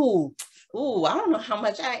go, ooh, I don't know how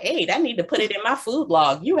much I ate. I need to put it in my food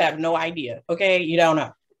log. You have no idea. Okay. You don't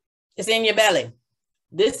know. It's in your belly.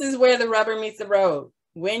 This is where the rubber meets the road.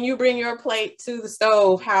 When you bring your plate to the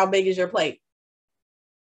stove, how big is your plate?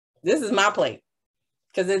 This is my plate.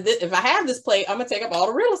 Because if I have this plate, I'm going to take up all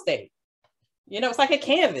the real estate. You know, it's like a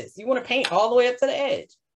canvas. You want to paint all the way up to the edge.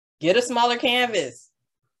 Get a smaller canvas.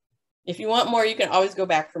 If you want more, you can always go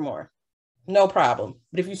back for more. No problem.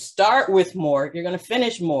 But if you start with more, you're going to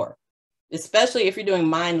finish more, especially if you're doing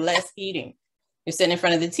mindless eating. You're sitting in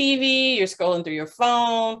front of the TV, you're scrolling through your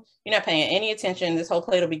phone, you're not paying any attention. This whole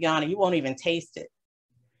plate will be gone and you won't even taste it.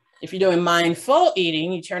 If you're doing mindful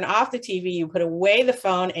eating, you turn off the TV, you put away the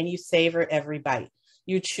phone, and you savor every bite.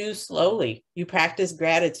 You chew slowly. You practice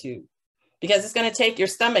gratitude because it's going to take your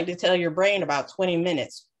stomach to tell your brain about 20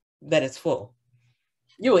 minutes that it's full.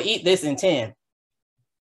 You will eat this in 10.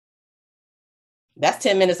 That's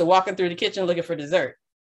 10 minutes of walking through the kitchen looking for dessert.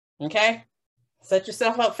 Okay? Set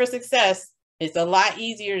yourself up for success. It's a lot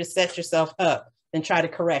easier to set yourself up than try to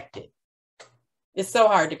correct it. It's so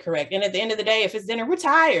hard to correct. And at the end of the day, if it's dinner, we're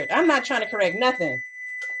tired. I'm not trying to correct nothing.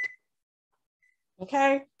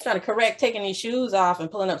 Okay, trying to correct taking these shoes off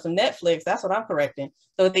and pulling up some Netflix. That's what I'm correcting.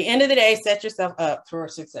 So at the end of the day, set yourself up for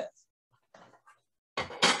success.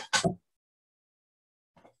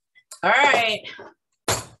 All right,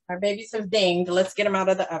 our babies have dinged. Let's get them out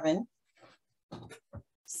of the oven.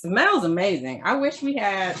 Smells amazing. I wish we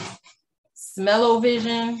had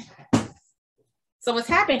smell-o-vision. So what's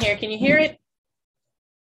happening here? Can you hear it?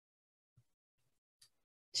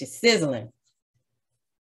 She's sizzling.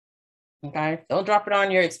 Okay, don't drop it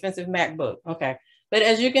on your expensive MacBook. Okay, but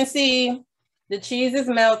as you can see, the cheese is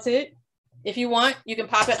melted. If you want, you can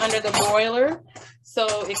pop it under the broiler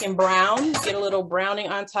so it can brown, get a little browning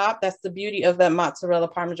on top. That's the beauty of the mozzarella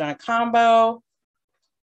parmesan combo.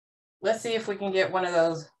 Let's see if we can get one of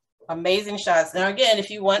those amazing shots. Now, again, if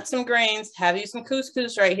you want some grains, have you some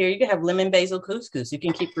couscous right here. You can have lemon basil couscous. You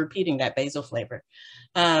can keep repeating that basil flavor.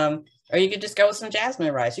 Or you could just go with some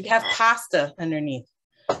jasmine rice. You can have pasta underneath.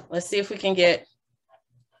 Let's see if we can get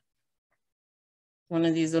one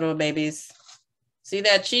of these little babies. See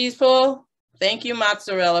that cheese pull? Thank you,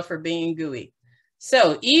 mozzarella, for being gooey.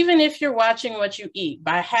 So even if you're watching what you eat,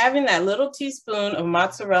 by having that little teaspoon of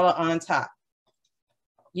mozzarella on top,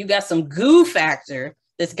 you got some goo factor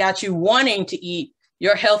that's got you wanting to eat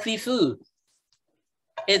your healthy food.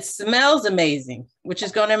 It smells amazing, which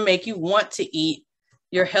is going to make you want to eat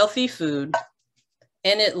your healthy food.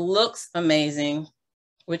 And it looks amazing,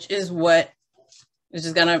 which is going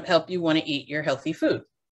to help you want to eat your healthy food.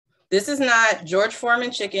 This is not George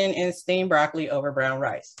Foreman chicken and steamed broccoli over brown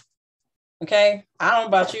rice. Okay, I don't know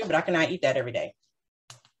about you, but I cannot eat that every day.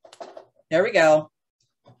 There we go.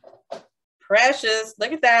 Precious,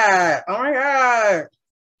 look at that. Oh my God.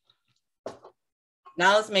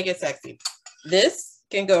 Now let's make it sexy. This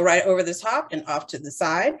can go right over the top and off to the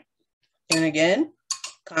side. And again,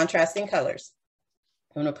 contrasting colors.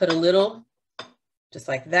 I'm gonna put a little, just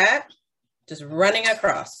like that, just running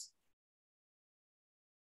across.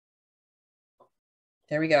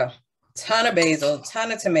 There we go. Ton of basil,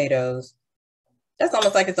 ton of tomatoes. That's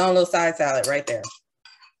almost like its own little side salad right there.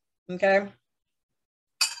 Okay.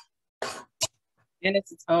 And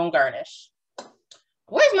it's its own garnish.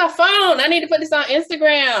 Where's my phone? I need to put this on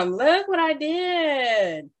Instagram. Look what I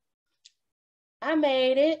did. I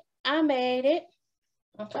made it. I made it.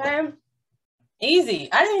 Okay. Easy.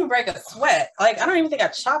 I didn't even break a sweat. Like, I don't even think I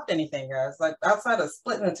chopped anything, guys. Like, outside of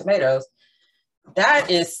splitting the tomatoes.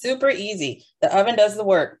 That is super easy. The oven does the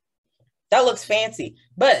work. That looks fancy,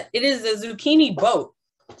 but it is a zucchini boat.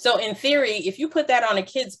 So in theory, if you put that on a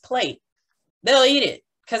kid's plate, they'll eat it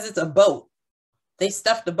because it's a boat. They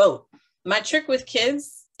stuff the boat. My trick with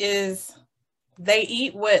kids is they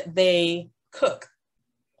eat what they cook.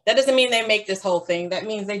 That doesn't mean they make this whole thing. That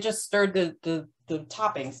means they just stirred the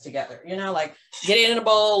toppings together. You know, like get it in a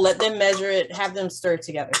bowl, let them measure it, have them stir it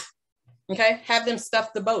together. Okay, have them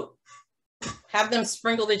stuff the boat. Have them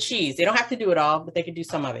sprinkle the cheese. They don't have to do it all, but they could do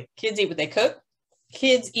some of it. Kids eat what they cook.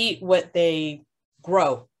 Kids eat what they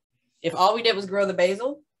grow. If all we did was grow the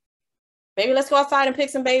basil, baby, let's go outside and pick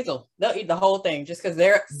some basil. They'll eat the whole thing just because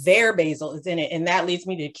their basil is in it. And that leads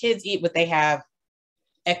me to kids eat what they have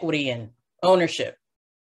equity in, ownership.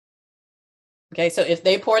 Okay, so if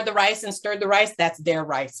they poured the rice and stirred the rice, that's their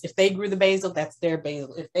rice. If they grew the basil, that's their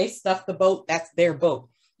basil. If they stuffed the boat, that's their boat.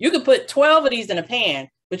 You could put 12 of these in a pan,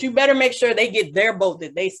 but you better make sure they get their boat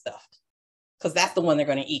that they stuffed because that's the one they're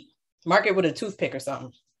going to eat. Mark it with a toothpick or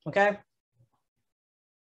something, okay?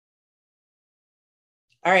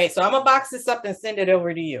 All right, so I'm going to box this up and send it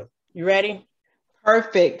over to you. You ready?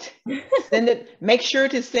 Perfect. Send it. Make sure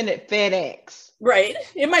to send it FedEx. Right.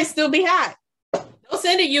 It might still be hot. Don't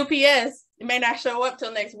send it UPS. It may not show up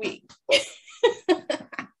till next week.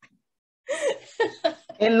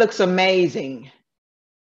 It looks amazing.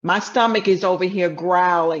 My stomach is over here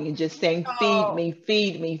growling and just saying, feed me,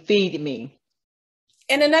 feed me, feed me.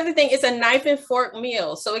 And another thing, it's a knife and fork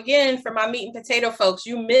meal. So again, for my meat and potato folks,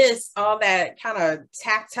 you miss all that kind of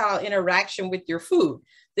tactile interaction with your food.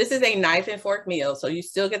 This is a knife and fork meal, so you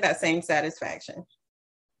still get that same satisfaction.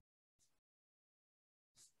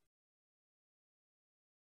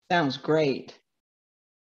 Sounds great.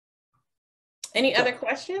 Any other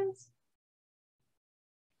questions?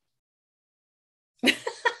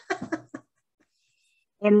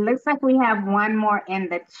 It looks like we have one more in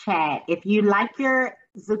the chat. If you like your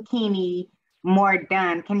zucchini more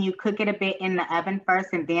done, can you cook it a bit in the oven first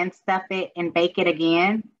and then stuff it and bake it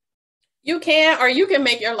again? You can, or you can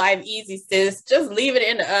make your life easy, sis. Just leave it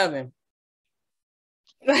in the oven.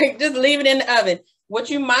 Like, just leave it in the oven.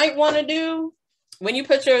 What you might want to do when you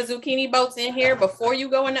put your zucchini boats in here before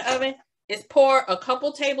you go in the oven is pour a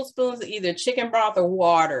couple tablespoons of either chicken broth or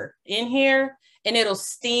water in here and it'll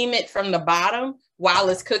steam it from the bottom while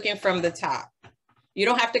it's cooking from the top. You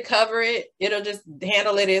don't have to cover it. It'll just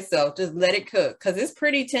handle it itself. Just let it cook because it's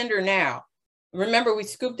pretty tender now. Remember, we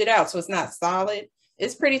scooped it out, so it's not solid.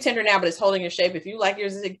 It's pretty tender now, but it's holding its shape. If you like your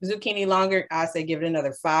zucchini longer, I say give it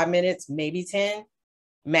another 5 minutes, maybe 10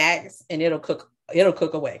 max, and it'll cook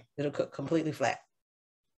away. It'll cook completely flat.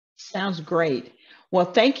 Sounds great. Well,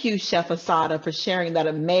 thank you, Chef Asata, for sharing that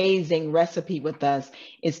amazing recipe with us.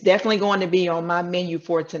 It's definitely going to be on my menu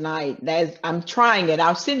for tonight. I'm trying it.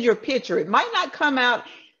 I'll send you a picture. It might not come out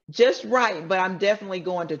just right, but I'm definitely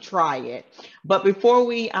going to try it. But before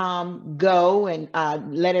we go and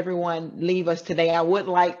let everyone leave us today, I would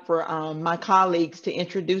like for my colleagues to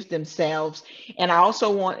introduce themselves. And I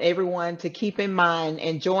also want everyone to keep in mind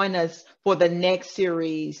and join us for the next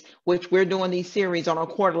series, which we're doing these series on a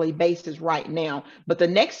quarterly basis right now. But the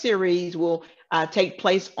next series will take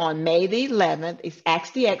place on May the 11th. It's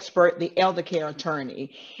Ask the Expert, the Elder Care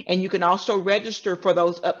Attorney. And you can also register for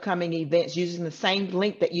those upcoming events using the same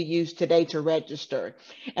link that you used today to register.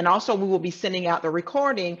 And also we will be sending out the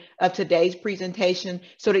recording of today's presentation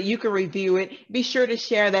so that you can review it. Be sure to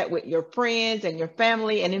share that with your friends and your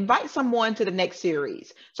family and invite someone to the next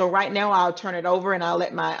series. So right now I'll turn it over and I'll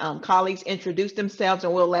let my colleagues introduce themselves,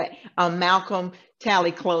 and we'll let Malcolm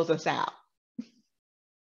Talley close us out.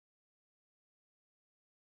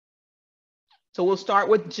 So we'll start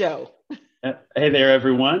with Joe. Hey there,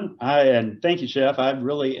 everyone. And thank you, Chef. I've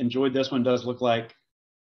really enjoyed this one. It does look like,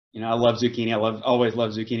 I love zucchini. Always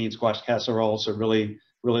love zucchini and squash casserole. So really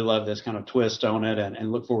love this kind of twist on it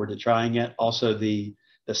and look forward to trying it. Also the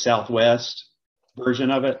Southwest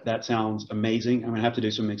version of it, that sounds amazing. I'm gonna have to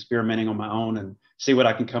do some experimenting on my own and see what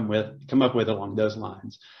I can come up with along those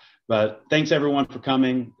lines. But thanks everyone for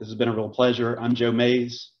coming. This has been a real pleasure. I'm Joe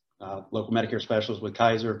Mays, local Medicare specialist with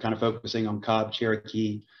Kaiser, kind of focusing on Cobb,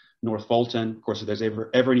 Cherokee, North Fulton. Of course, if there's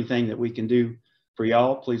ever anything that we can do for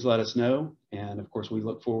y'all, please let us know. And of course, we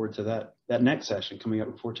look forward to that next session coming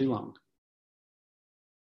up before too long.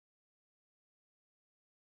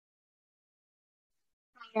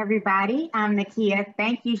 Hi, everybody. I'm Nakia.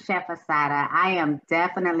 Thank you, Chef Asata. I am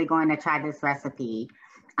definitely going to try this recipe,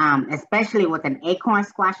 especially with an acorn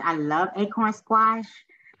squash. I love acorn squash.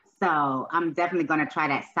 So I'm definitely going to try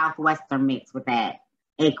that Southwestern mix with that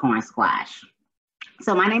acorn squash.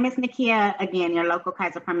 So my name is Nakia, again, your local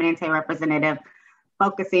Kaiser Permanente representative,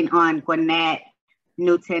 focusing on Gwinnett,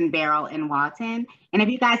 Newton, Barrow, and Walton. And if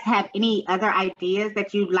you guys have any other ideas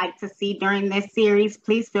that you'd like to see during this series,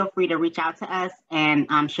 please feel free to reach out to us and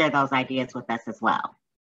share those ideas with us as well.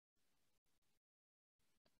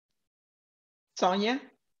 Sonia?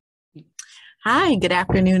 Hi, good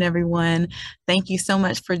afternoon, everyone. Thank you so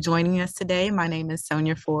much for joining us today. My name is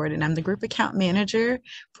Sonia Ford, and I'm the Group Account Manager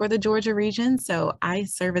for the Georgia region. So I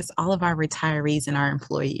service all of our retirees in our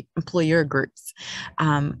employer groups.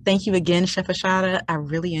 Thank you again, Chef Asata. I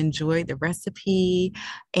really enjoyed the recipe,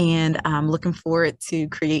 and I'm looking forward to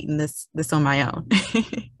creating this on my own.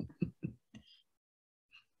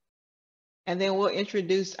 And then we'll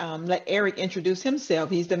introduce, let Eric introduce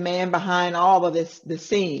himself. He's the man behind all of the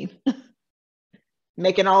scene.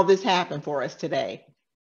 Making all this happen for us today.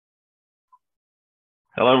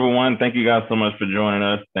 Hello, everyone. Thank you guys so much for joining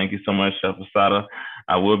us. Thank you so much, Chef Asata.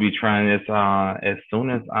 I will be trying this as soon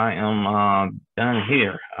as I am done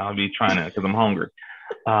here. I'll be trying it because I'm hungry.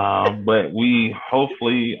 But we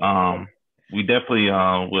hopefully, we definitely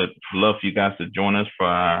would love for you guys to join us for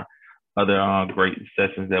our other great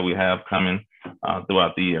sessions that we have coming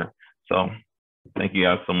throughout the year. So thank you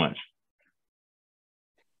guys so much.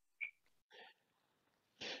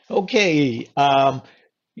 Okay,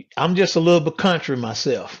 I'm just a little bit country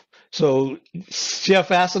myself. So Chef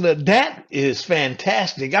Asata, that is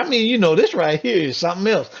fantastic. I mean, this right here is something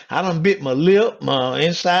else. I done bit my lip, my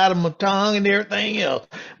inside of my tongue and everything else.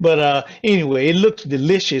 But anyway, it looks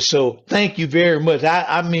delicious. So thank you very much.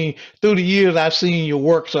 I mean, through the years, I've seen your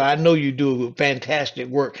work, so I know you do fantastic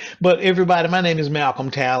work. But everybody, my name is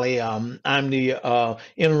Malcolm Talley. I'm the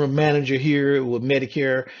interim manager here with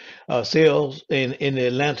Medicare sales in the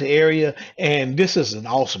Atlanta area. And this is an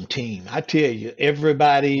awesome team. I tell you,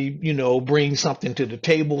 everybody, bring something to the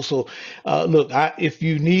table. So look, if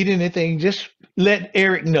you need anything, just let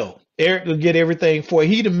Eric know. Eric will get everything for you.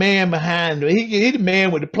 He the man behind he the man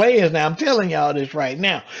with the players now. I'm telling y'all this right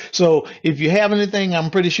now. So if you have anything, I'm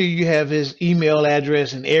pretty sure you have his email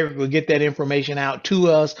address, and Eric will get that information out to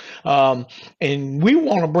us. And we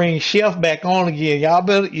want to bring Chef back on again. Y'all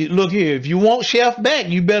better look here. If you want Chef back,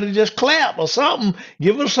 you better just clap or something.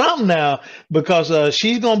 Give her something now, because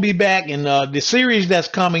she's gonna be back in the series that's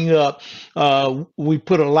coming up. We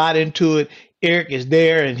put a lot into it. Eric is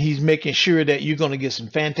there and he's making sure that you're going to get some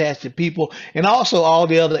fantastic people. And also all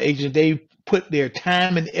the other agents, they put their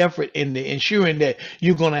time and effort into ensuring that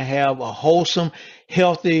you're going to have a wholesome,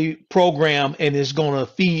 healthy program and it's going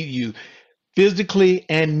to feed you physically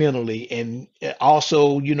and mentally, and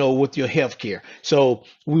also, with your health care. So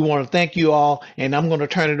we want to thank you all, and I'm going to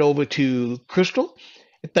turn it over to Crystal.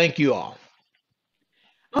 Thank you all.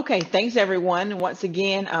 Okay, thanks everyone. Once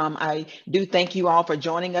again, I do thank you all for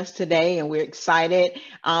joining us today, and we're excited,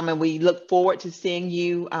 and we look forward to seeing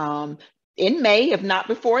you in May, if not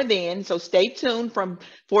before then. So stay tuned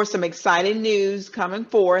for some exciting news coming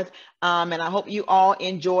forth. And I hope you all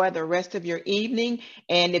enjoy the rest of your evening.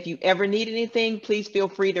 And if you ever need anything, please feel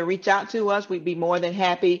free to reach out to us. We'd be more than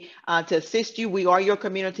happy to assist you. We are your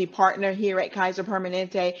community partner here at Kaiser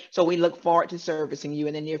Permanente, so we look forward to servicing you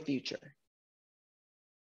in the near future.